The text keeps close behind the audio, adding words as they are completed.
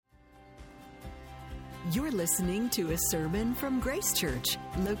You're listening to a sermon from Grace Church,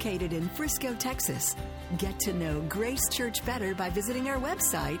 located in Frisco, Texas. Get to know Grace Church better by visiting our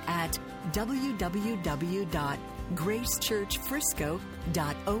website at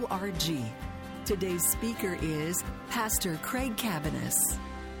www.gracechurchfrisco.org. Today's speaker is Pastor Craig Cabanis.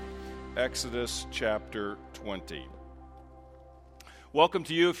 Exodus chapter 20. Welcome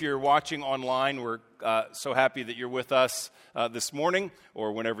to you if you're watching online. We're so happy that you're with us this morning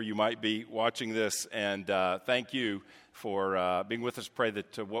or whenever you might be watching this. And thank you for being with us. Pray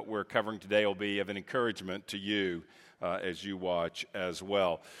that what we're covering today will be of an encouragement to you as you watch as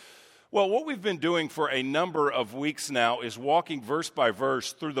well. Well, what we've been doing for a number of weeks now is walking verse by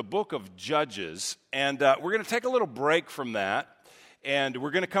verse through the book of Judges. And we're going to take a little break from that. And we're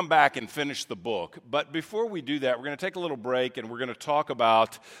going to come back and finish the book. But before we do that, we're going to take a little break and we're going to talk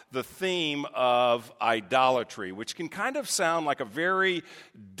about the theme of idolatry, which can kind of sound like a very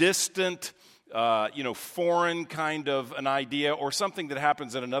distant, foreign kind of an idea or something that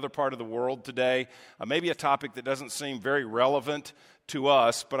happens in another part of the world today. Maybe a topic that doesn't seem very relevant to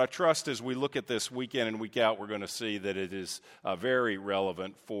us, but I trust as we look at this week in and week out, we're going to see that it is very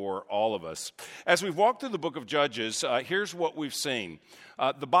relevant for all of us. As we've walked through the book of Judges, here's what we've seen.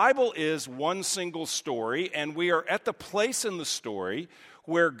 The Bible is one single story, and we are at the place in the story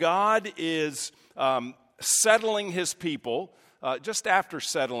where God is settling his people, just after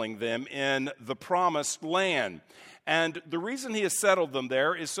settling them in the promised land. And the reason he has settled them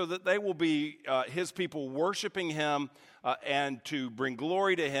there is so that they will be his people worshiping him and to bring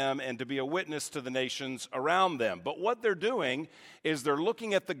glory to him and to be a witness to the nations around them. But what they're doing is they're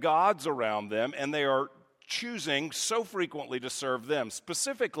looking at the gods around them and they are choosing so frequently to serve them,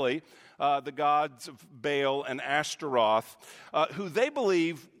 specifically the gods of Baal and Ashtaroth, who they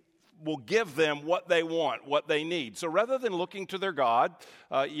believe will give them what they want, what they need. So rather than looking to their God,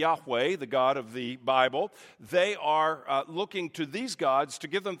 Yahweh, the God of the Bible, they are looking to these gods to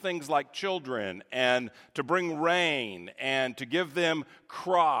give them things like children and to bring rain and to give them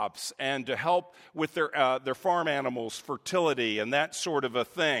crops and to help with their farm animals' fertility and that sort of a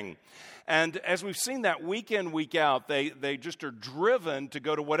thing. And as we've seen that week in, week out, they just are driven to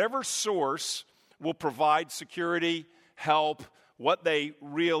go to whatever source will provide security, help, what they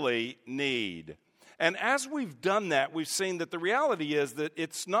really need. And as we've done that, we've seen that the reality is that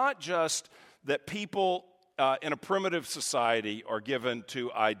it's not just that people in a primitive society are given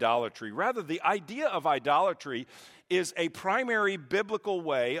to idolatry. Rather, the idea of idolatry is a primary biblical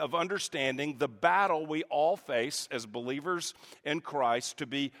way of understanding the battle we all face as believers in Christ to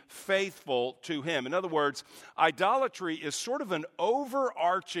be faithful to him. In other words, idolatry is sort of an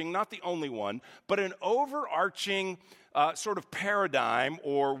overarching, not the only one, but an overarching sort of paradigm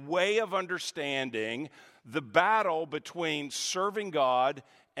or way of understanding the battle between serving God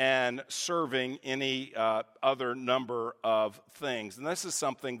and serving any other number of things. And this is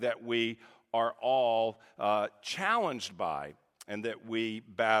something that we are all challenged by and that we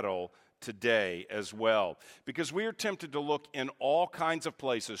battle today as well. Because we are tempted to look in all kinds of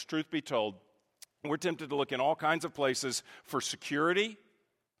places, truth be told, we're tempted to look in all kinds of places for security,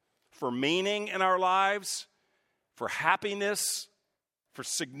 for meaning in our lives, for happiness, for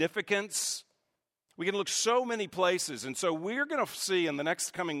significance. We can look so many places. And so we're going to see in the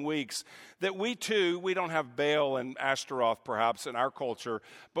next coming weeks that we don't have Baal and Ashtaroth perhaps in our culture,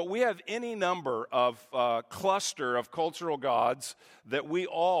 but we have any number of cluster of cultural gods that we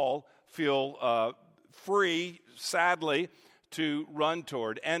all feel free, sadly, to run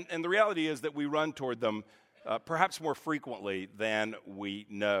toward. And the reality is that we run toward them perhaps more frequently than we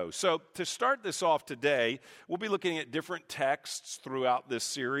know. So to start this off today, we'll be looking at different texts throughout this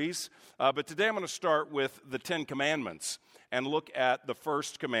series. But today I'm going to start with the Ten Commandments and look at the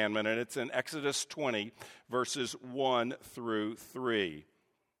first commandment. And it's in Exodus 20, verses 1 through 3.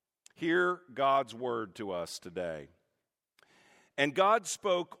 Hear God's word to us today. And God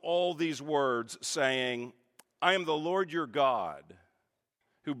spoke all these words, saying, I am the Lord your God,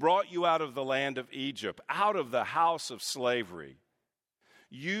 who brought you out of the land of Egypt, out of the house of slavery.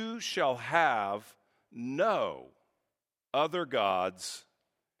 You shall have no other gods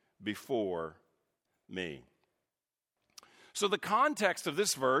before me. So the context of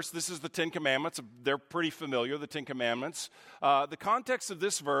this verse, this is the Ten Commandments. They're pretty familiar, the Ten Commandments. The context of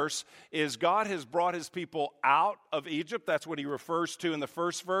this verse is God has brought his people out of Egypt. That's what he refers to in the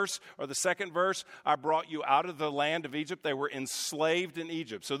first verse or the second verse. I brought you out of the land of Egypt. They were enslaved in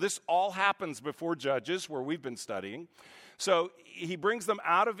Egypt. So this all happens before Judges, where we've been studying. So he brings them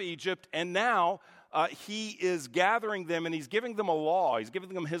out of Egypt, and now he is gathering them and he's giving them a law. He's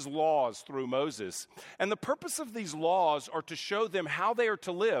giving them his laws through Moses. And the purpose of these laws are to show them how they are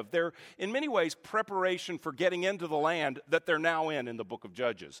to live. They're, in many ways, preparation for getting into the land that they're now in the book of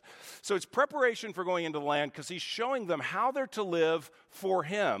Judges. So it's preparation for going into the land because he's showing them how they're to live for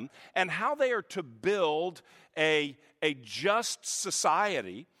him and how they are to build a just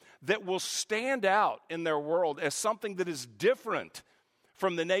society that will stand out in their world as something that is different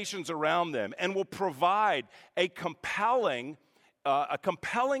from the nations around them and will provide a compelling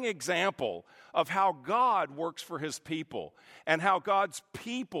example of how God works for his people and how God's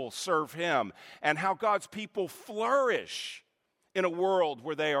people serve him and how God's people flourish in a world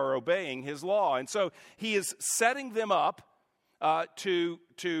where they are obeying his law. And so he is setting them up to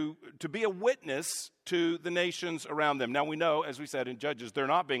be a witness to the nations around them. Now we know, as we said in Judges, they're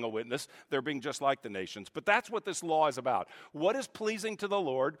not being a witness. They're being just like the nations. But that's what this law is about. What is pleasing to the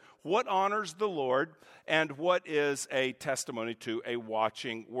Lord, what honors the Lord, and what is a testimony to a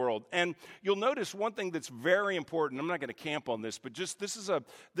watching world. And you'll notice one thing that's very important. I'm not going to camp on this, but just this is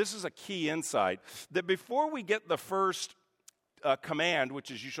a key insight, that before we get the first command, which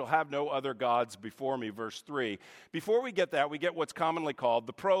is you shall have no other gods before me, verse 3. Before we get that, we get what's commonly called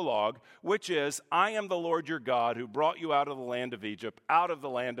the prologue, which is, I am the Lord your God who brought you out of the land of Egypt, out of the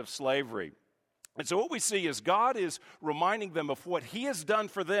land of slavery. And so what we see is God is reminding them of what he has done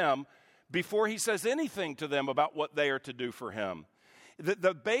for them before he says anything to them about what they are to do for him.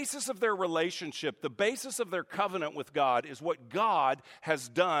 The basis of their relationship, the basis of their covenant with God is what God has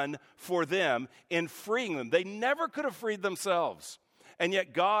done for them in freeing them. They never could have freed themselves, and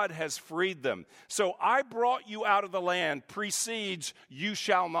yet God has freed them. So I brought you out of the land precedes you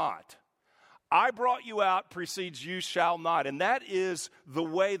shall not. I brought you out precedes you shall not. And that is the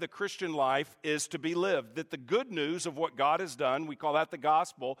way the Christian life is to be lived. That the good news of what God has done, we call that the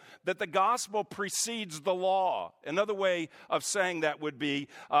gospel, that the gospel precedes the law. Another way of saying that would be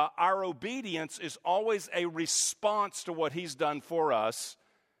our obedience is always a response to what he's done for us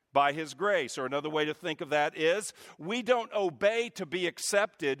by his grace. Or another way to think of that is we don't obey to be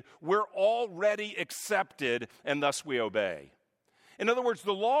accepted. We're already accepted, and thus we obey. In other words,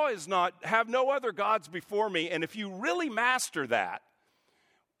 the law is not, have no other gods before me, and if you really master that,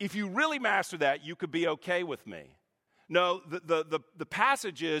 you could be okay with me. No, the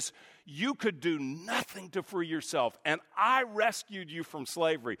passage is, you could do nothing to free yourself, and I rescued you from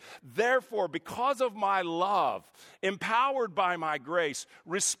slavery. Therefore, because of my love, empowered by my grace,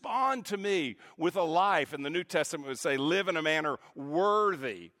 respond to me with a life, and the New Testament would say, live in a manner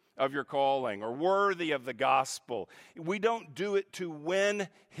worthy of your calling or worthy of the gospel. We don't do it to win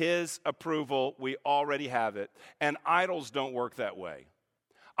his approval. We already have it. And idols don't work that way.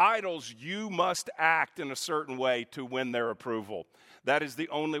 Idols, you must act in a certain way to win their approval. That is the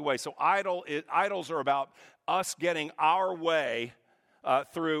only way. So idols are about us getting our way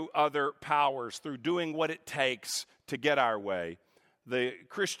through other powers, through doing what it takes to get our way. The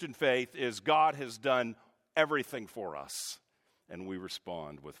Christian faith is God has done everything for us, and we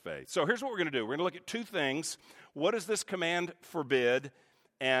respond with faith. So here's what we're going to do. We're going to look at two things. What does this command forbid,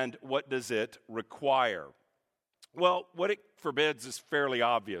 and what does it require? Well, what it forbids is fairly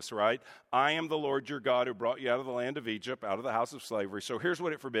obvious, right? I am the Lord your God who brought you out of the land of Egypt, out of the house of slavery. So here's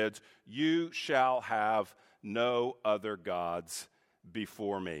what it forbids. You shall have no other gods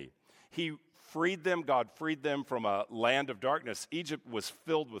before me. He freed them, God freed them from a land of darkness. Egypt was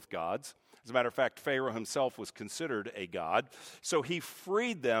filled with gods. As a matter of fact, Pharaoh himself was considered a god. So he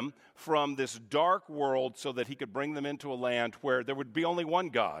freed them from this dark world so that he could bring them into a land where there would be only one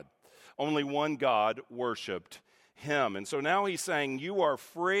God. Only one God worshiped him. And so now he's saying, you are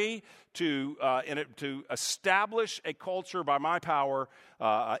free to establish a culture by my power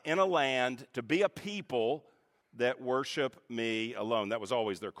in a land, to be a people that worship me alone. That was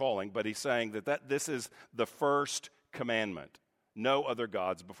always their calling, but he's saying that this is the first commandment. No other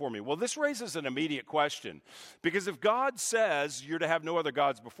gods before me. Well, this raises an immediate question, because if God says you're to have no other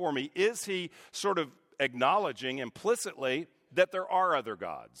gods before me, is he sort of acknowledging implicitly that there are other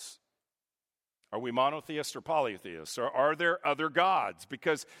gods? Are we monotheists or polytheists? Or are there other gods?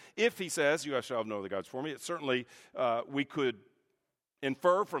 Because if he says, you shall have no other gods before me, it certainly we could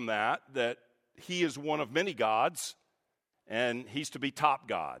infer from that he is one of many gods and he's to be top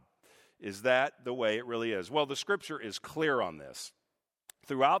God. Is that the way it really is? Well, the scripture is clear on this.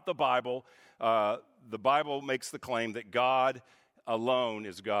 Throughout the Bible makes the claim that God alone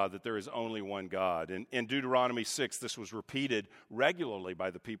is God, that there is only one God. In Deuteronomy 6, this was repeated regularly by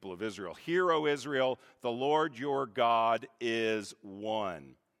the people of Israel. Hear, O Israel, the Lord your God is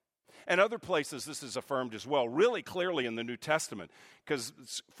one. And other places this is affirmed as well, really clearly in the New Testament, because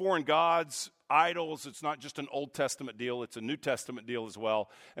foreign gods, idols, it's not just an Old Testament deal, it's a New Testament deal as well.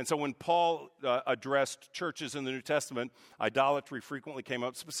 And so when Paul addressed churches in the New Testament, idolatry frequently came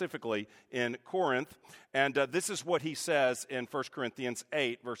up, specifically in Corinth. And this is what he says in 1 Corinthians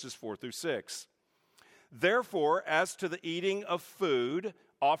 8, verses 4 through 6. Therefore, as to the eating of food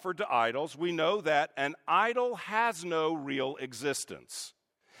offered to idols, we know that an idol has no real existence,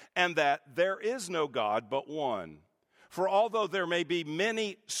 and that there is no God but one. For although there may be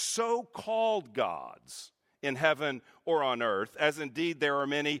many so-called gods in heaven or on earth, as indeed there are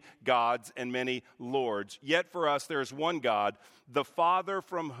many gods and many lords, yet for us there is one God, the Father,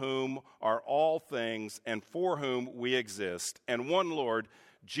 from whom are all things and for whom we exist, and one Lord,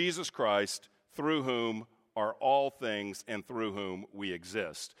 Jesus Christ, through whom are all things and through whom we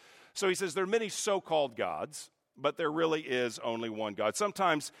exist. So he says there are many so-called gods, but there really is only one God.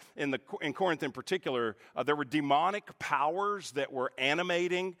 Sometimes in Corinth in particular, there were demonic powers that were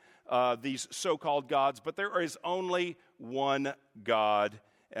animating these so-called gods, but there is only one God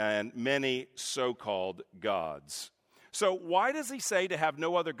and many so-called gods. So why does he say to have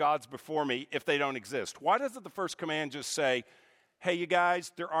no other gods before me if they don't exist? Why doesn't the first command just say, hey, you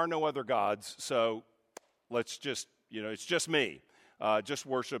guys, there are no other gods, so let's just, it's just me. Just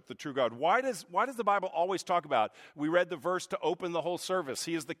worship the true God. Why does the Bible always talk about, we read the verse to open the whole service,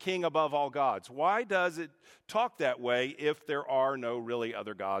 he is the king above all gods. Why does it talk that way if there are no really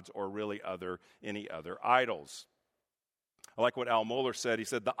other gods or really any other idols? I like what Al Mohler said. He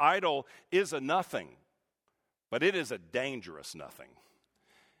said, the idol is a nothing, but it is a dangerous nothing.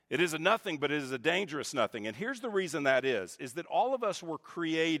 It is a nothing, but it is a dangerous nothing. And here's the reason that is that all of us were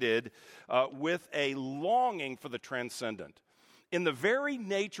created with a longing for the transcendent. In the very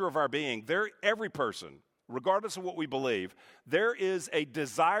nature of our being, every person, regardless of what we believe, there is a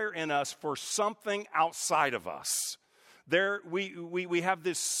desire in us for something outside of us. We have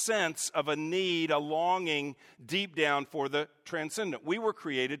this sense of a need, a longing deep down for the transcendent. We were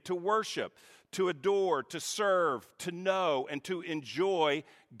created to worship, to adore, to serve, to know, and to enjoy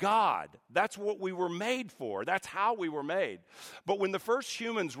God. That's what we were made for. That's how we were made. But when the first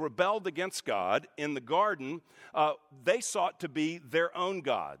humans rebelled against God in the garden, they sought to be their own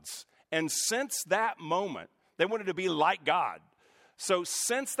gods. And since that moment, they wanted to be like God. So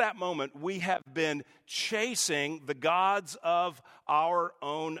since that moment, we have been chasing the gods of our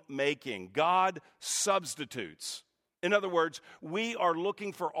own making, God substitutes. In other words, we are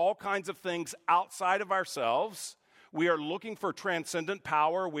looking for all kinds of things outside of ourselves. We are looking for transcendent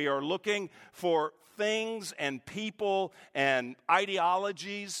power. We are looking for things and people and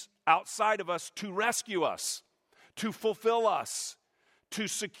ideologies outside of us to rescue us, to fulfill us, to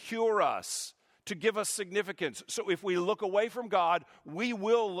secure us, to give us significance. So if we look away from God, we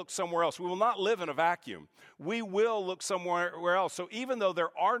will look somewhere else. We will not live in a vacuum. We will look somewhere else. So even though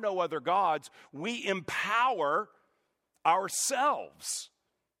there are no other gods, we empower ourselves,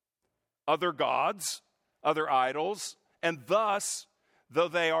 other gods, other idols, and thus, though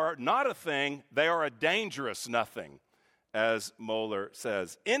they are not a thing, they are a dangerous nothing, as Mohler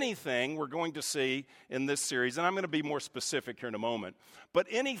says. Anything we're going to see in this series, and I'm going to be more specific here in a moment, but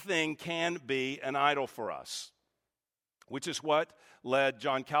anything can be an idol for us, which is what led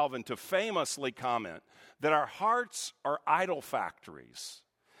John Calvin to famously comment that our hearts are idol factories.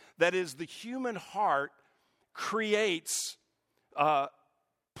 That is, the human heart creates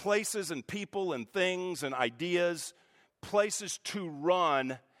places and people and things and ideas, places to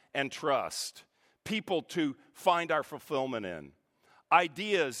run and trust, people to find our fulfillment in,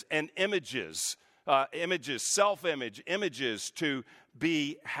 ideas and images, self-image, images to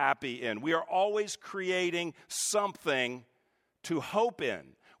be happy in. We are always creating something to hope in.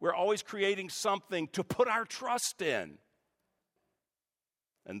 We're always creating something to put our trust in.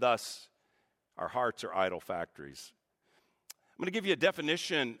 And thus, our hearts are idol factories. I'm going to give you a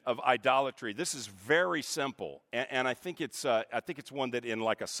definition of idolatry. This is very simple, and I think it's one that in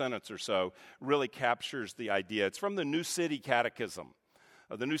like a sentence or so really captures the idea. It's from the New City Catechism.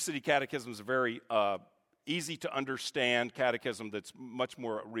 The New City Catechism is a very easy to understand catechism that's much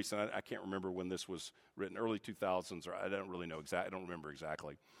more recent. I can't remember when this was written, early 2000s, or I don't really know exactly. I don't remember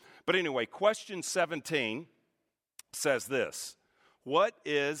exactly. But anyway, question 17 says this: what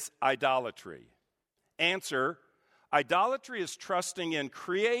is idolatry? Answer: idolatry is trusting in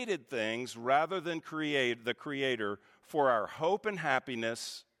created things rather than the Creator for our hope and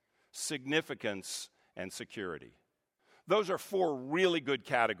happiness, significance, and security. Those are four really good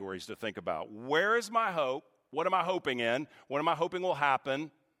categories to think about. Where is my hope? What am I hoping in? What am I hoping will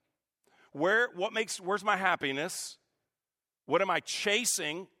happen? Where's my happiness? What am I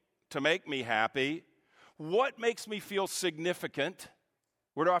chasing to make me happy? What makes me feel significant?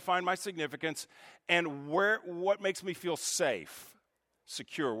 Where do I find my significance? And what makes me feel safe,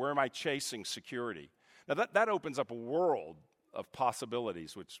 secure? Where am I chasing security? Now that opens up a world of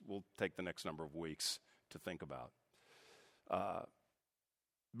possibilities, which we'll take the next number of weeks to think about.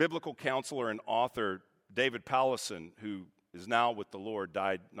 Biblical counselor and author David Powlison, who is now with the Lord,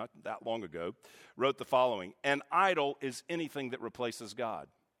 died not that long ago, wrote the following: "An idol is anything that replaces God."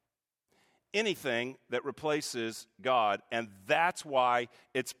 Anything that replaces God, and that's why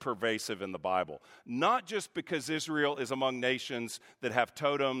it's pervasive in the Bible. Not just because Israel is among nations that have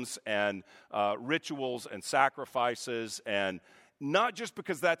totems and rituals and sacrifices, and not just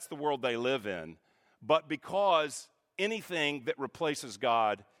because that's the world they live in, but because anything that replaces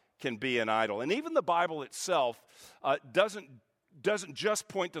God can be an idol. And even the Bible itself doesn't just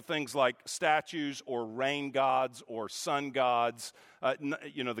point to things like statues or rain gods or sun gods,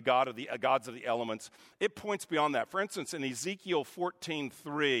 the gods of the elements. It points beyond that. For instance, in Ezekiel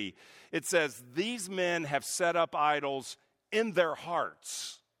 14:3, it says, "These men have set up idols in their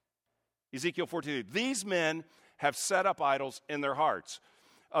hearts." Ezekiel 14:3, "These men have set up idols in their hearts."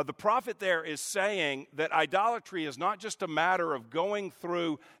 The prophet there is saying that idolatry is not just a matter of going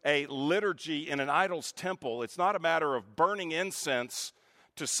through a liturgy in an idol's temple. It's not a matter of burning incense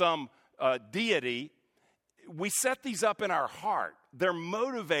to some deity. We set these up in our heart. They're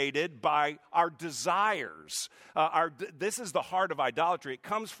motivated by our desires. This is the heart of idolatry. It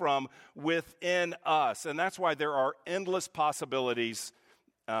comes from within us. And that's why there are endless possibilities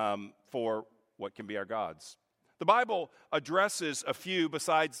for what can be our gods. The Bible addresses a few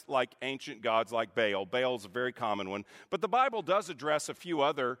besides like ancient gods like Baal. Baal's a very common one. But the Bible does address a few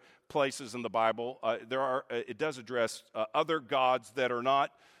other places in the Bible. It does address other gods that are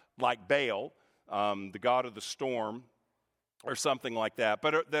not like Baal, the god of the storm or something like that,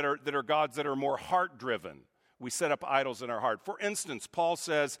 but that are gods that are more heart-driven. We set up idols in our heart. For instance, Paul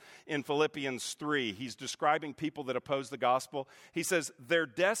says in Philippians 3, he's describing people that oppose the gospel. He says, "Their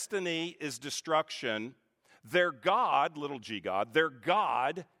destiny is destruction. Their God," little g God, "their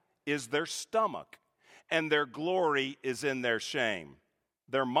God is their stomach, and their glory is in their shame.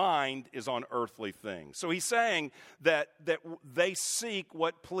 Their mind is on earthly things." So he's saying that they seek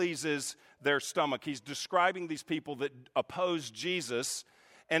what pleases their stomach. He's describing these people that oppose Jesus,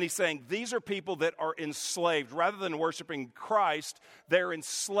 and he's saying these are people that are enslaved. Rather than worshiping Christ, they're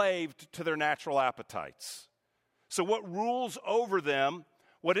enslaved to their natural appetites. So what rules over them,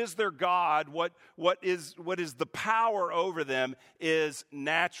 what is their God, what is the power over them is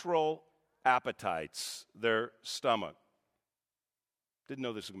natural appetites, their stomach. Didn't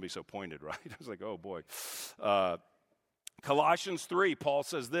know this was going to be so pointed, right? I was like, oh boy. Colossians 3, Paul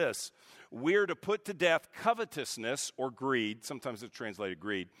says this: "We're to put to death covetousness," or greed. Sometimes it's translated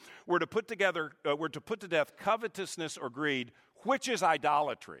greed. We're to put to death covetousness or greed, which is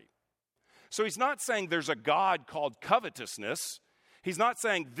idolatry. So he's not saying there's a God called covetousness. He's not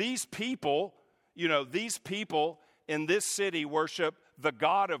saying these people in this city worship the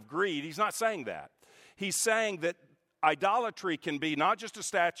god of greed. He's not saying that. He's saying that idolatry can be not just a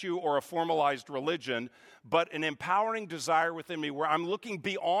statue or a formalized religion, but an empowering desire within me where I'm looking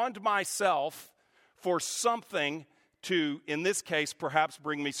beyond myself for something to, in this case, perhaps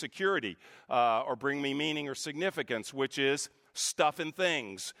bring me security or bring me meaning or significance, which is stuff and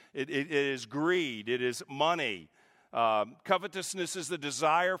things. It is greed. It is money. Covetousness is the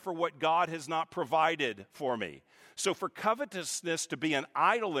desire for what God has not provided for me. So for covetousness to be an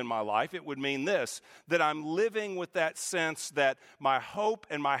idol in my life, it would mean this: that I'm living with that sense that my hope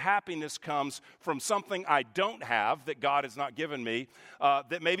and my happiness comes from something I don't have, that God has not given me,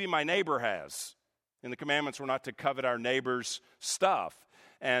 that maybe my neighbor has. In the commandments, we're not to covet our neighbor's stuff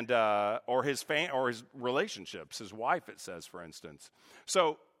and or his relationships, his wife, it says, for instance.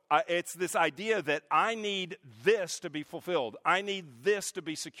 So it's this idea that I need this to be fulfilled. I need this to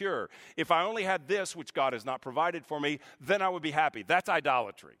be secure. If I only had this, which God has not provided for me, then I would be happy. That's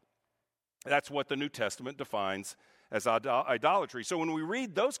idolatry. That's what the New Testament defines as idolatry. So when we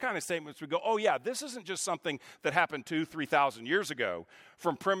read those kind of statements, we go, oh yeah, this isn't just something that happened 2,000-3,000 years ago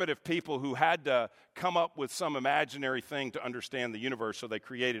from primitive people who had to come up with some imaginary thing to understand the universe. So they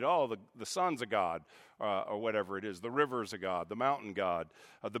created, the sun's a god, or whatever it is. The river's a god, the mountain god,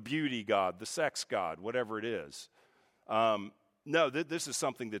 the beauty god, the sex god, whatever it is. No, this is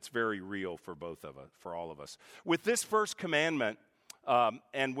something that's very real for both of us, for all of us. With this first commandment,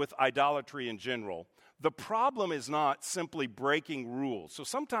 and with idolatry in general, The problem is not simply breaking rules. So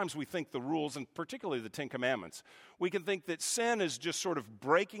sometimes we think the rules, and particularly the Ten Commandments, we can think that sin is just sort of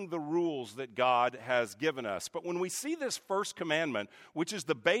breaking the rules that God has given us. But when we see this first commandment, which is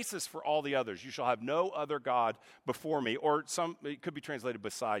the basis for all the others, you shall have no other God before me, or it could be translated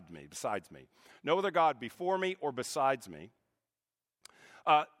besides me. No other God before me or besides me.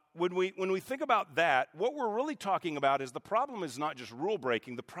 When we think about that, what we're really talking about is the problem is not just rule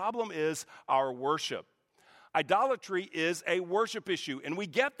breaking, the problem is our worship. Idolatry is a worship issue, and we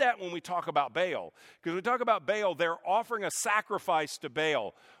get that when we talk about Baal. Because when we talk about Baal, they're offering a sacrifice to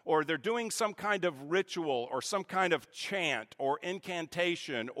Baal, or they're doing some kind of ritual, or some kind of chant, or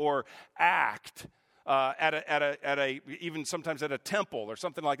incantation, or act even sometimes at a temple, or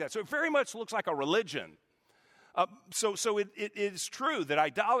something like that. So it very much looks like a religion. So it is true that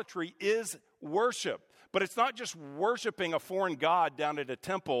idolatry is worship. But it's not just worshiping a foreign god down at a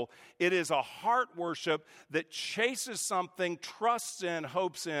temple. It is a heart worship that chases something, trusts in,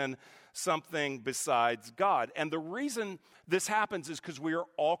 hopes in something besides God. And the reason this happens is because we are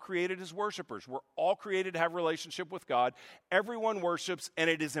all created as worshipers. We're all created to have a relationship with God. Everyone worships, and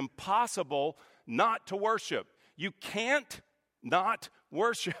it is impossible not to worship. You can't not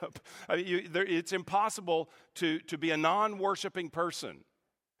worship. I mean, it's impossible to be a non-worshiping person.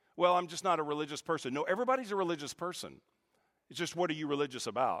 Well, I'm just not a religious person. No, everybody's a religious person. It's just, what are you religious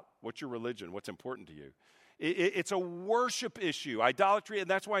about? What's your religion? What's important to you? It's a worship issue, idolatry, and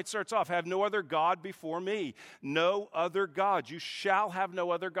that's why it starts off, have no other God before me. No other gods. You shall have no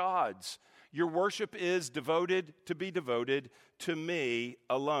other gods. Your worship is devoted to me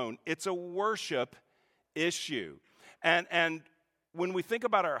alone. It's a worship issue. And when we think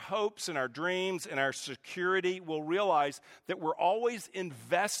about our hopes and our dreams and our security, we'll realize that we're always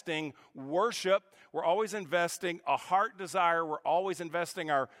investing worship. We're always investing a heart desire. We're always investing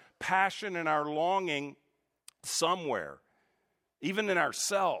our passion and our longing somewhere, even in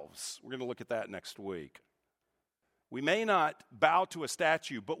ourselves. We're going to look at that next week. We may not bow to a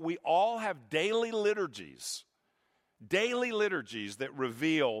statue, but we all have daily liturgies that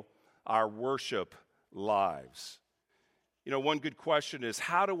reveal our worship lives. You know, one good question is,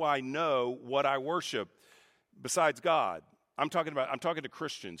 how do I know what I worship besides God? I'm talking to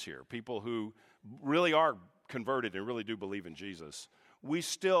Christians here, people who really are converted and really do believe in Jesus. We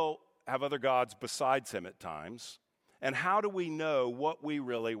still have other gods besides him at times. And how do we know what we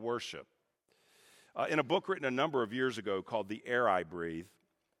really worship? In a book written a number of years ago called The Air I Breathe,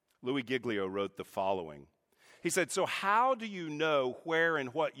 Louis Giglio wrote the following. He said, so how do you know where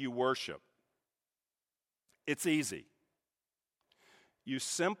and what you worship? It's easy. You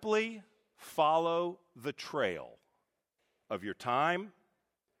simply follow the trail of your time,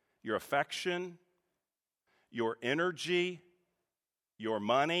 your affection, your energy, your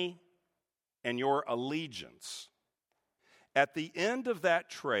money, and your allegiance. At the end of that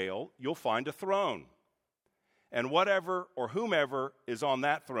trail, you'll find a throne. And whatever or whomever is on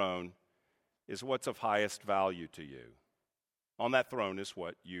that throne is what's of highest value to you. On that throne is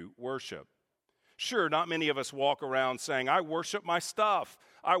what you worship. Sure, not many of us walk around saying, I worship my stuff.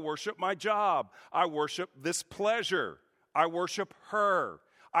 I worship my job. I worship this pleasure. I worship her.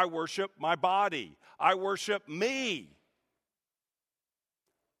 I worship my body. I worship me.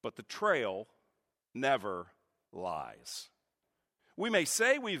 But the trail never lies. We may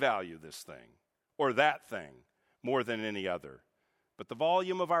say we value this thing or that thing more than any other, but the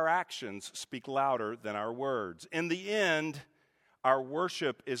volume of our actions speak louder than our words. In the end, our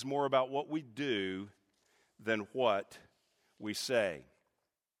worship is more about what we do than what we say.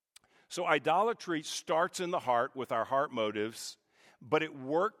 So idolatry starts in the heart with our heart motives, but it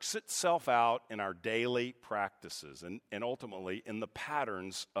works itself out in our daily practices and ultimately in the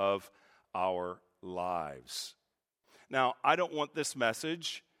patterns of our lives. Now, I don't want this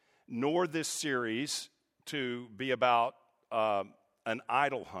message nor this series to be about an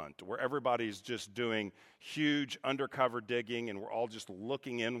idol hunt where everybody's just doing huge undercover digging and we're all just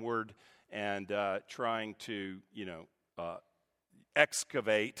looking inward and trying to,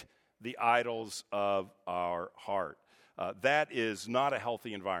 excavate the idols of our heart. That is not a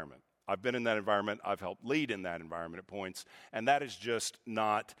healthy environment. I've been in that environment. I've helped lead in that environment at points, and that is just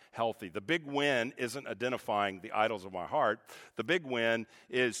not healthy. The big win isn't identifying the idols of my heart. The big win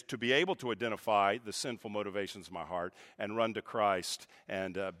is to be able to identify the sinful motivations of my heart and run to Christ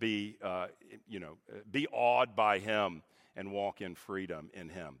and be awed by him and walk in freedom in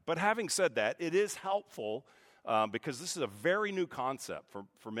him. But having said that, it is helpful because this is a very new concept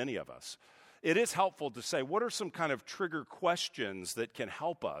for many of us. It is helpful to say, what are some kind of trigger questions that can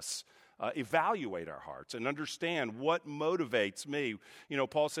help us evaluate our hearts and understand what motivates me. You know,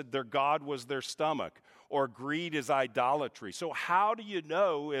 Paul said their God was their stomach, or greed is idolatry. So how do you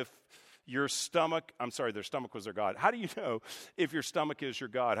know if their stomach was their God? How do you know if your stomach is your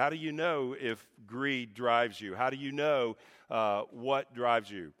God? How do you know if greed drives you? How do you know what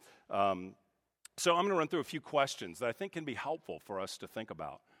drives you? So I'm going to run through a few questions that I think can be helpful for us to think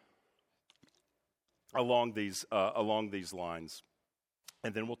about along these lines.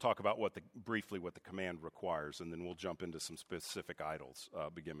 And then we'll talk about briefly what the command requires, and then we'll jump into some specific idols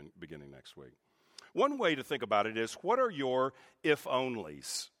beginning next week. One way to think about it is, what are your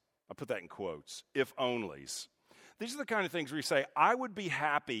if-onlys? I'll put that in quotes, if-onlys. These are the kind of things where you say, I would be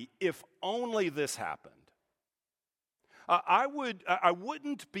happy if only this happened. I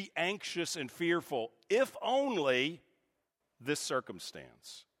wouldn't be anxious and fearful if only this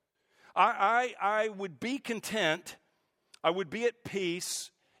circumstance. I would be content, I would be at peace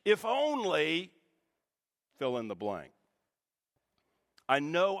if only fill in the blank. I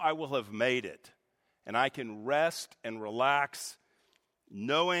know I will have made it, and I can rest and relax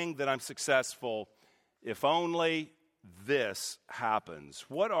knowing that I'm successful if only this happens.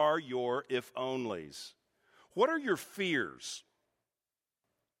 What are your if-onlys? What are your fears?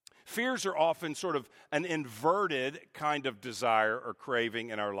 Fears are often sort of an inverted kind of desire or craving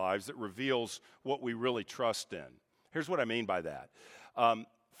in our lives that reveals what we really trust in. Here's what I mean by that.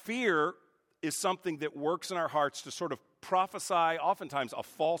 Fear is something that works in our hearts to sort of prophesy, oftentimes, a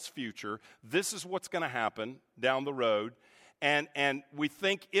false future. This is what's going to happen down the road. And we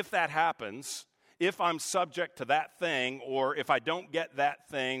think if that happens, if I'm subject to that thing, or if I don't get that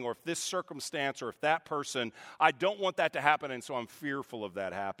thing, or if this circumstance, or if that person, I don't want that to happen, and so I'm fearful of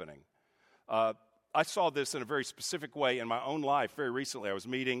that happening. I saw this in a very specific way in my own life very recently. I was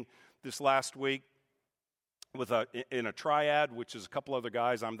meeting this last week in a triad, which is a couple other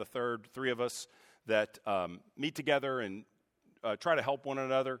guys. I'm the third, three of us that meet together and try to help one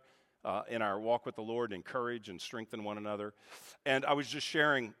another in our walk with the Lord, encourage and strengthen one another. And I was just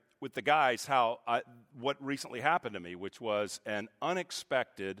sharing with the guys what recently happened to me, which was an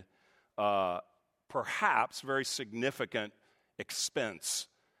unexpected, perhaps very significant expense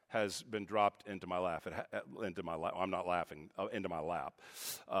has been dropped into my lap. I'm not laughing. Into my lap.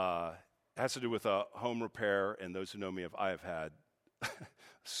 It has to do with a home repair, and those who know me, I have had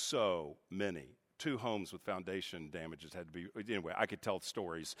so many. 2 homes with foundation damages had to be. Anyway, I could tell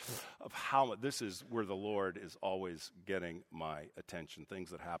stories of how this is where the Lord is always getting my attention.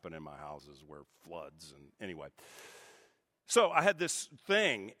 Things that happen in my houses where floods and anyway. So I had this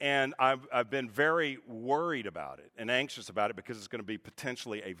thing, and I've been very worried about it and anxious about it because it's going to be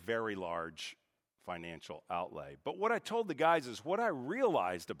potentially a very large financial outlay. But what I told the guys is what I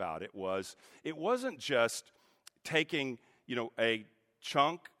realized about it wasn't just taking a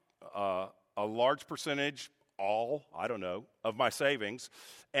chunk. A large percentage, of my savings,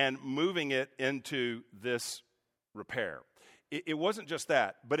 and moving it into this repair. It wasn't just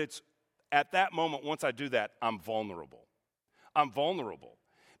that, but it's at that moment, once I do that, I'm vulnerable. I'm vulnerable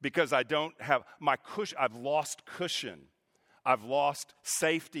because I don't have my cushion. I've lost cushion. I've lost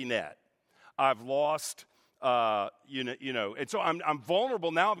safety net. I've lost, and so I'm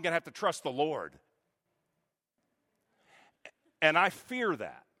vulnerable. Now I'm going to have to trust the Lord. And I fear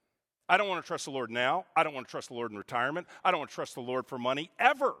that. I don't want to trust the Lord now. I don't want to trust the Lord in retirement. I don't want to trust the Lord for money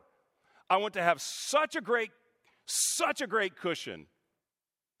ever. I want to have such a great cushion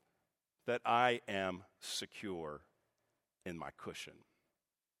that I am secure in my cushion.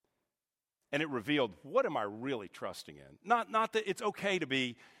 And it revealed, what am I really trusting in? Not that it's okay to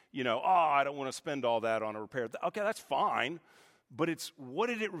be, I don't want to spend all that on a repair. Okay, that's fine. But it's, what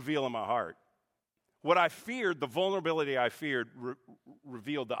did it reveal in my heart? What I feared, the vulnerability I feared,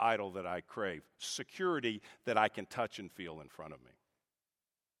 revealed the idol that I crave, security that I can touch and feel in front of me.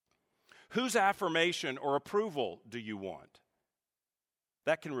 Whose affirmation or approval do you want?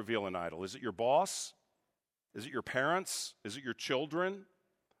 That can reveal an idol. Is it your boss? Is it your parents? Is it your children?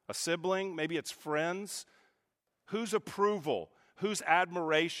 A sibling? Maybe it's friends? Whose approval? Whose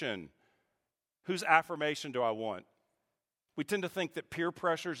admiration? Whose affirmation do I want? We tend to think that peer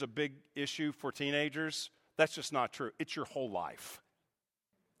pressure is a big issue for teenagers. That's just not true. It's your whole life.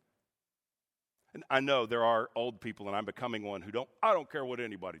 And I know there are old people, and I'm becoming one who I don't care what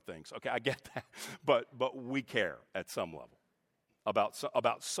anybody thinks. Okay, I get that. But we care at some level about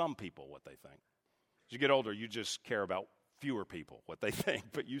some people, what they think. As you get older, you just care about fewer people, what they think,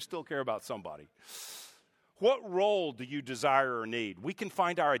 but you still care about somebody. What role do you desire or need? We can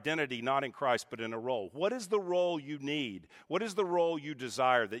find our identity not in Christ, but in a role. What is the role you need? What is the role you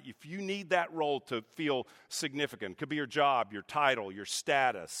desire? That if you need that role to feel significant, it could be your job, your title, your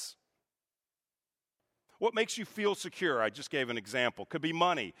status. What makes you feel secure? I just gave an example. Could be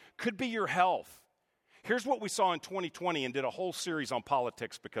money. Could be your health. Here's what we saw in 2020 and did a whole series on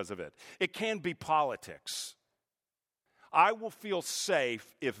politics because of it. It can be politics. I will feel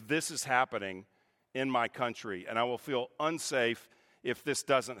safe if this is happening in my country, and I will feel unsafe if this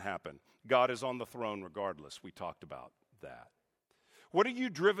doesn't happen. God is on the throne regardless. We talked about that. What are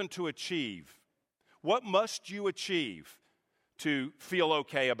you driven to achieve? What must you achieve to feel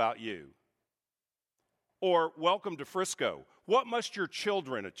okay about you? Or welcome to Frisco. What must your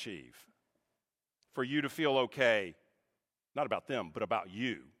children achieve for you to feel okay, not about them, but about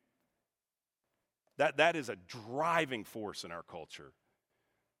you? That is a driving force in our culture.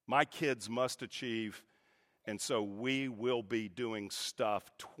 My kids must achieve, and so we will be doing stuff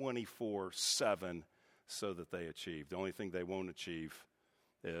 24/7 so that they achieve. The only thing they won't achieve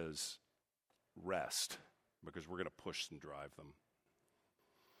is rest, because we're going to push and drive them.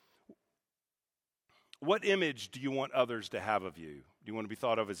 What image do you want others to have of you? Do you want to be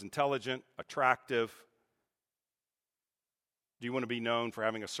thought of as intelligent, attractive? Do you want to be known for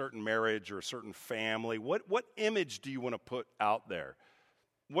having a certain marriage or a certain family? What image do you want to put out there?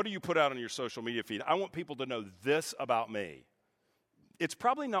 What do you put out on your social media feed? I want people to know this about me. It's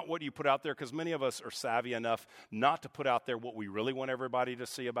probably not what you put out there, because many of us are savvy enough not to put out there what we really want everybody to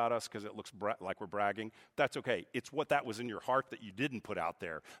see about us because it looks like we're bragging. That's okay. It's what that was in your heart that you didn't put out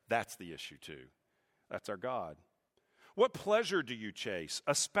there. That's the issue too. That's our God. What pleasure do you chase,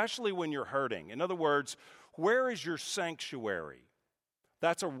 especially when you're hurting? In other words, where is your sanctuary?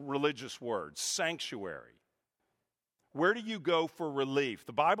 That's a religious word, sanctuary. Where do you go for relief?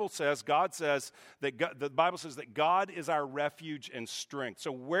 The Bible says God that God is our refuge and strength.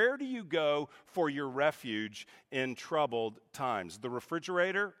 So where do you go for your refuge in troubled times? The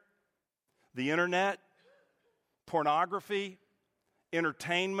refrigerator, the internet, pornography,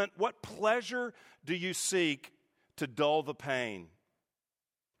 entertainment. What pleasure do you seek to dull the pain?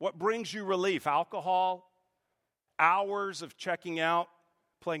 What brings you relief? Alcohol, hours of checking out,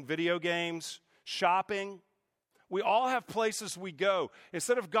 playing video games, shopping. We all have places we go.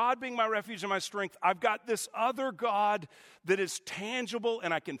 Instead of God being my refuge and my strength, I've got this other God that is tangible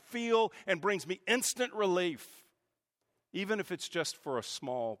and I can feel and brings me instant relief, even if it's just for a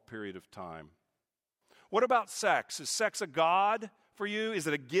small period of time. What about sex? Is sex a God for you? Is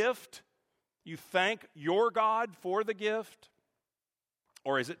it a gift? You thank your God for the gift?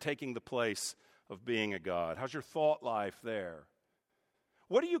 Or is it taking the place of being a God? How's your thought life there?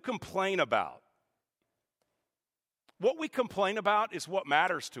 What do you complain about? What we complain about is what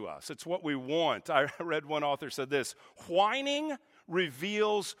matters to us. It's what we want. I read one author said this: whining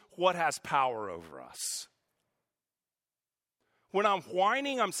reveals what has power over us. When I'm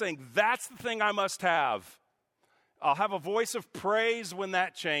whining, I'm saying that's the thing I must have. I'll have a voice of praise when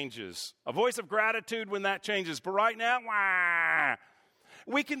that changes, a voice of gratitude when that changes. But right now, wah.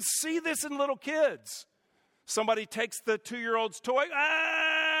 We can see this in little kids. Somebody takes the 2-year-old's toy.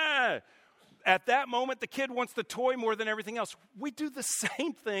 Ah! At that moment, the kid wants the toy more than everything else. We do the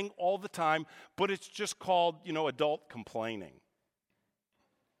same thing all the time, but it's just called, adult complaining.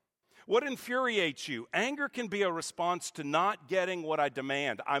 What infuriates you? Anger can be a response to not getting what I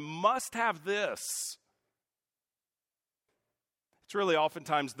demand. I must have this. It's really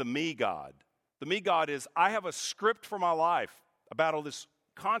oftentimes the me God. The me God is, I have a script for my life. I battle this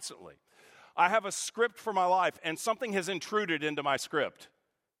constantly. I have a script for my life, and something has intruded into my script.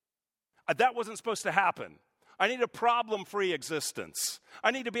 That wasn't supposed to happen. I need a problem-free existence.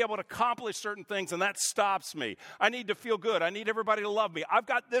 I need to be able to accomplish certain things, and that stops me. I need to feel good. I need everybody to love me. I've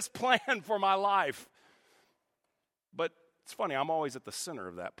got this plan for my life. But it's funny, I'm always at the center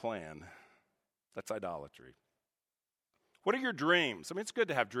of that plan. That's idolatry. What are your dreams? I mean, it's good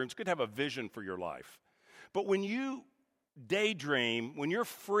to have dreams. It's good to have a vision for your life. But when you daydream, when you're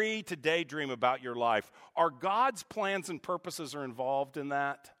free to daydream about your life, are God's plans and purposes are involved in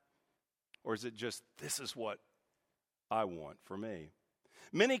that? Or is it just, this is what I want for me?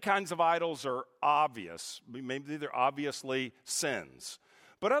 Many kinds of idols are obvious. Maybe they're obviously sins.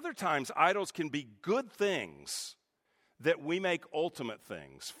 But other times, idols can be good things that we make ultimate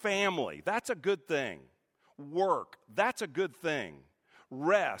things. Family, that's a good thing. Work, that's a good thing.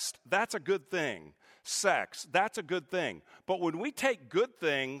 Rest, that's a good thing. Sex, that's a good thing. But when we take good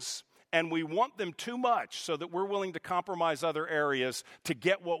things and we want them too much so that we're willing to compromise other areas to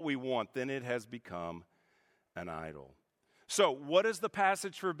get what we want, then it has become an idol. So what does the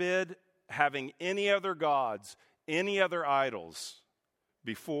passage forbid? Having any other gods, any other idols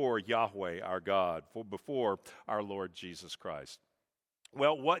before Yahweh our God, before our Lord Jesus Christ.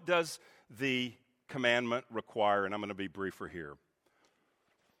 Well, what does the commandment require? And I'm going to be briefer here.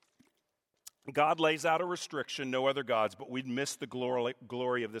 God lays out a restriction, no other gods, but we'd miss the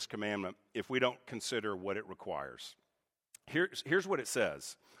glory of this commandment if we don't consider what it requires. Here's what it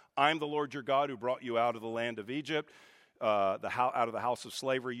says. I am the Lord your God who brought you out of the land of Egypt, out of the house of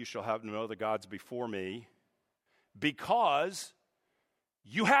slavery. You shall have no other gods before me, because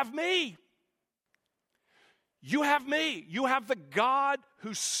you have me. You have me. You have the God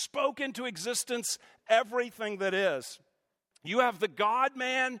who spoke into existence everything that is. You have the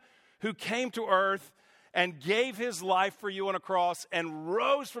God-man who came to earth and gave his life for you on a cross and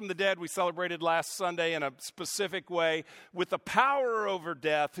rose from the dead, we celebrated last Sunday in a specific way, with the power over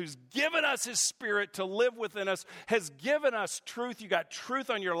death, who's given us his Spirit to live within us, has given us truth. You got truth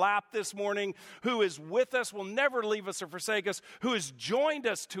on your lap this morning, who is with us, will never leave us or forsake us, who has joined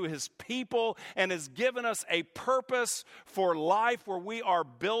us to his people and has given us a purpose for life where we are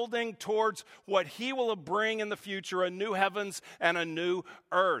building towards what he will bring in the future, a new heavens and a new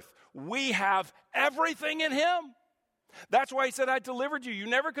earth. We have everything in him. That's why he said, I delivered you. You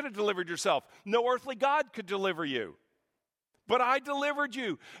never could have delivered yourself. No earthly God could deliver you. But I delivered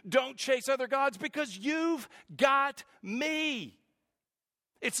you. Don't chase other gods because you've got me.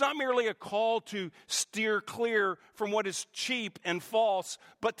 It's not merely a call to steer clear from what is cheap and false,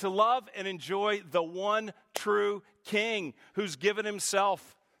 but to love and enjoy the one true King who's given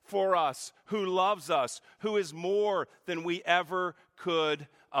himself for us, who loves us, who is more than we ever could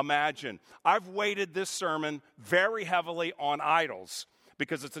imagine. I've weighted this sermon very heavily on idols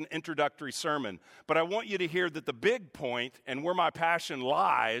because it's an introductory sermon. But I want you to hear that the big point and where my passion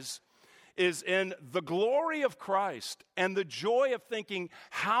lies is in the glory of Christ and the joy of thinking,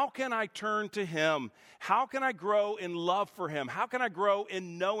 how can I turn to him? How can I grow in love for him? How can I grow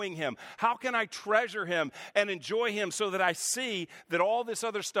in knowing him? How can I treasure him and enjoy him so that I see that all this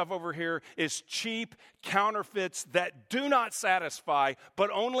other stuff over here is cheap counterfeits that do not satisfy, but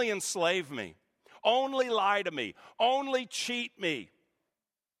only enslave me, only lie to me, only cheat me.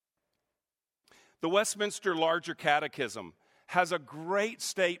 The Westminster Larger Catechism has a great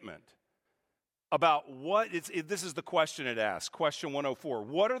statement about this is the question it asks, question 104.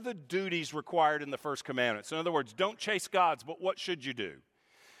 What are the duties required in the first commandment? So in other words, don't chase gods, but what should you do?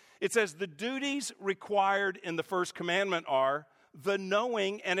 It says the duties required in the first commandment are the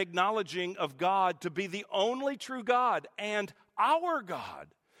knowing and acknowledging of God to be the only true God and our God,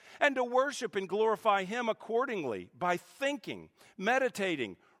 and to worship and glorify him accordingly by thinking,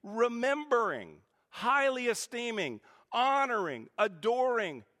 meditating, remembering, highly esteeming, honoring,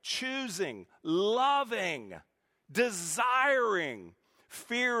 adoring, choosing, loving, desiring,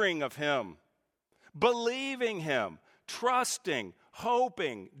 fearing of him, believing him, trusting,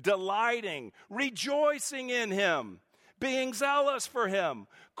 hoping, delighting, rejoicing in him, being zealous for him,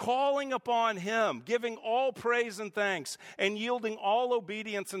 calling upon him, giving all praise and thanks, and yielding all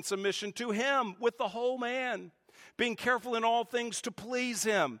obedience and submission to him with the whole man, being careful in all things to please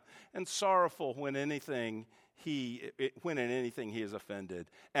him, and sorrowful when in anything he is offended,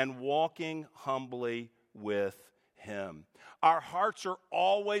 and walking humbly with him. Our hearts are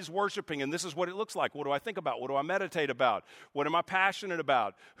always worshiping, and this is what it looks like. What do I think about? What do I meditate about? What am I passionate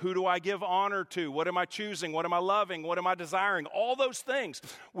about? Who do I give honor to? What am I choosing? What am I loving? What am I desiring? All those things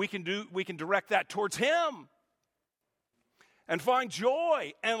we can direct that towards him and find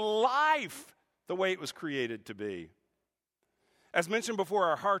joy and life the way it was created to be. As mentioned before,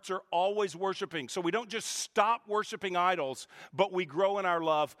 our hearts are always worshiping. So we don't just stop worshiping idols, but we grow in our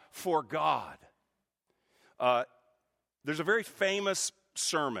love for God. There's a very famous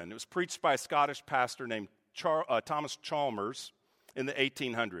sermon. It was preached by a Scottish pastor named Thomas Chalmers in the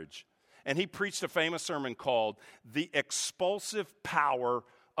 1800s. And he preached a famous sermon called The Expulsive Power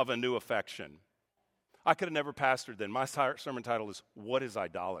of a New Affection. I could have never pastored then. My sermon title is, What is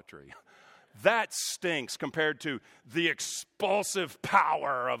Idolatry? That stinks compared to the expulsive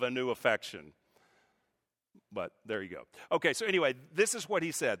power of a new affection. But there you go. Okay, so anyway, this is what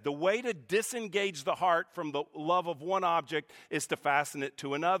he said. The way to disengage the heart from the love of one object is to fasten it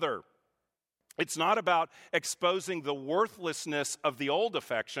to another. It's not about exposing the worthlessness of the old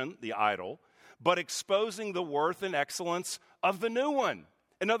affection, the idol, but exposing the worth and excellence of the new one.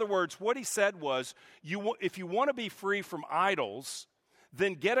 In other words, what he said was, if you want to be free from idols,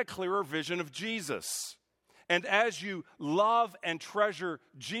 then get a clearer vision of Jesus. And as you love and treasure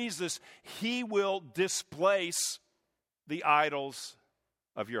Jesus, he will displace the idols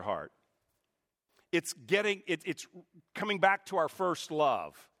of your heart. It's coming back to our first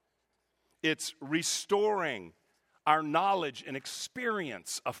love. It's restoring our knowledge and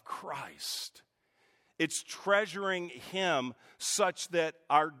experience of Christ. It's treasuring him such that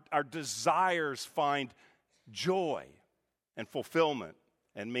our desires find joy and fulfillment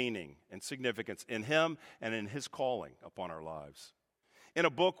and meaning and significance in Him and in His calling upon our lives. In a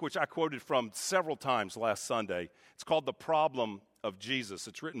book which I quoted from several times last Sunday, it's called The Problem of Jesus.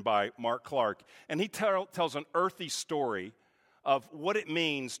 It's written by Mark Clark, and he tells an earthy story of what it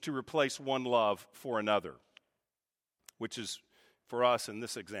means to replace one love for another, which is, for us in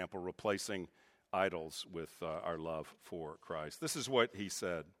this example, replacing idols with our love for Christ. This is what he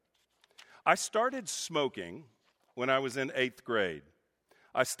said. I started smoking when I was in 8th grade.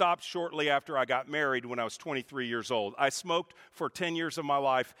 I stopped shortly after I got married when I was 23 years old. I smoked for 10 years of my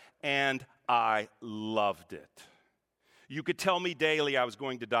life, and I loved it. You could tell me daily I was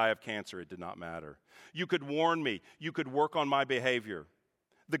going to die of cancer. It did not matter. You could warn me. You could work on my behavior.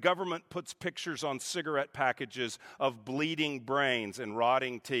 The government puts pictures on cigarette packages of bleeding brains and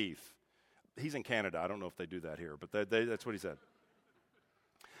rotting teeth. He's in Canada. I don't know if they do that here, but that's what he said.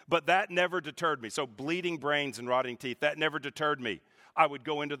 But that never deterred me. So bleeding brains and rotting teeth, that never deterred me. I would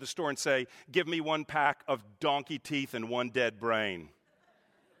go into the store and say, give me 1 pack of donkey teeth and 1 dead brain.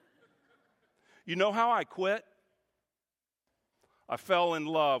 You know how I quit? I fell in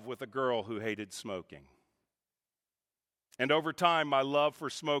love with a girl who hated smoking. And over time, my love for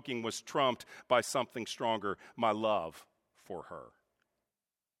smoking was trumped by something stronger, my love for her.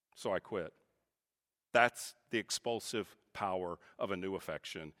 So I quit. That's the expulsive power of a new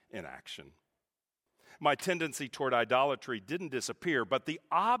affection in action. My tendency toward idolatry didn't disappear, but the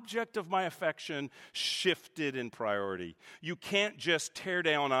object of my affection shifted in priority. You can't just tear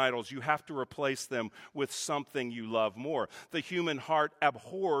down idols. You have to replace them with something you love more. The human heart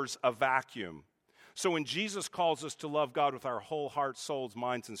abhors a vacuum. So when Jesus calls us to love God with our whole heart, souls,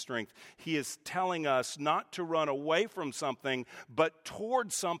 minds, and strength, He is telling us not to run away from something, but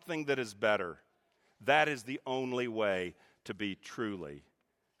toward something that is better. That is the only way to be truly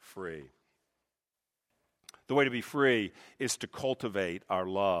free. The way to be free is to cultivate our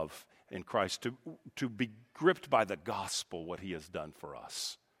love in Christ, to be gripped by the gospel, what He has done for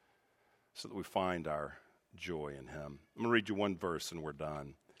us, so that we find our joy in Him. I'm going to read you one verse and we're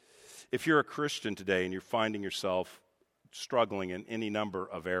done. If you're a Christian today and you're finding yourself struggling in any number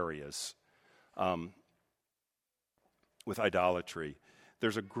of areas with idolatry,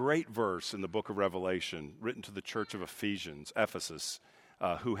 there's a great verse in the book of Revelation written to the church of Ephesus,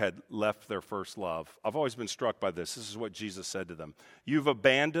 who had left their first love. I've always been struck by this. This is what Jesus said to them. You've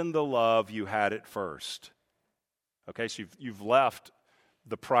abandoned the love you had at first. Okay, so you've left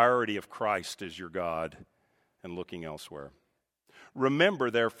the priority of Christ as your God and looking elsewhere. Remember,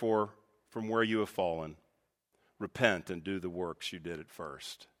 therefore, from where you have fallen, repent and do the works you did at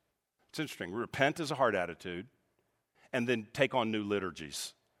first. It's interesting. Repent is a heart attitude, and then take on new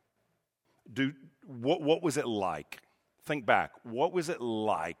liturgies. What was it like? Think back. What was it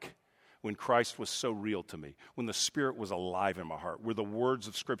like when Christ was so real to me, when the Spirit was alive in my heart, where the words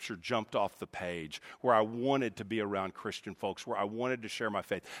of Scripture jumped off the page, where I wanted to be around Christian folks, where I wanted to share my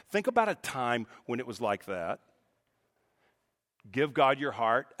faith? Think about a time when it was like that. Give God your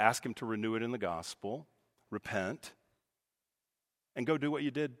heart, ask Him to renew it in the gospel, repent, and go do what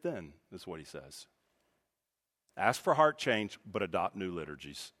you did then, is what He says. Ask for heart change, but adopt new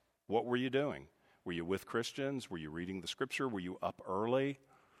liturgies. What were you doing? Were you with Christians? Were you reading the Scripture? Were you up early?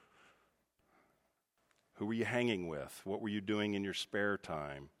 Who were you hanging with? What were you doing in your spare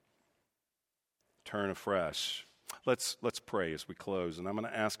time? Turn afresh. Let's pray as we close, and I'm going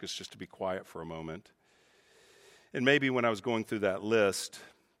to ask us just to be quiet for a moment. And maybe when I was going through that list,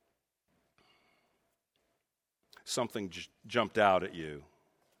 something jumped out at you,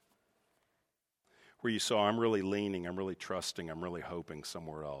 where you saw, I'm really leaning, I'm really trusting, I'm really hoping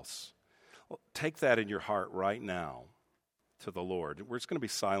somewhere else. Well, take that in your heart right now to the Lord. We're just going to be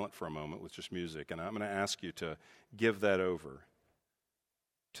silent for a moment with just music, and I'm going to ask you to give that over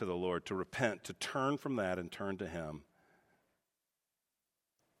to the Lord, to repent, to turn from that and turn to Him,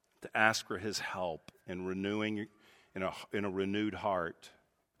 to ask for His help in renewing in a renewed heart,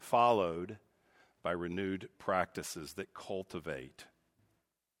 followed by renewed practices that cultivate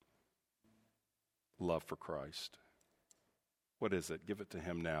love for Christ. What is it? Give it to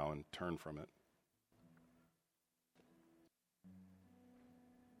Him now and turn from it.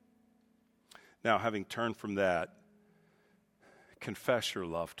 Now, having turned from that, confess your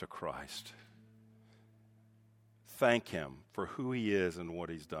love to Christ. Thank Him for who He is and what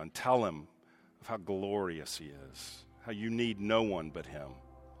He's done. Tell Him of how glorious He is, how you need no one but Him.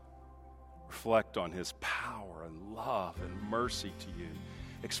 Reflect on His power and love and mercy to you.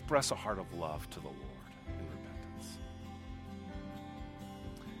 Express a heart of love to the Lord in repentance.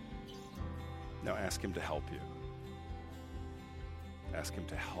 Now ask Him to help you. Ask Him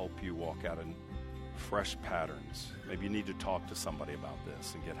to help you walk out fresh patterns. Maybe you need to talk to somebody about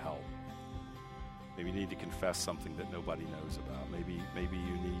this and get help. Maybe you need to confess something that nobody knows about. Maybe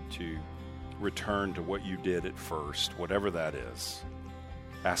you need to return to what you did at first, whatever that is.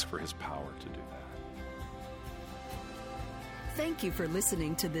 Ask for his power to do that. Thank you for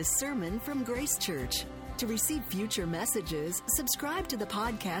listening to this sermon from Grace Church. To receive future messages, subscribe to the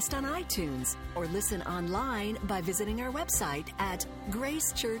podcast on iTunes or listen online by visiting our website at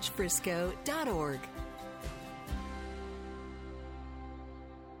gracechurchfrisco.org.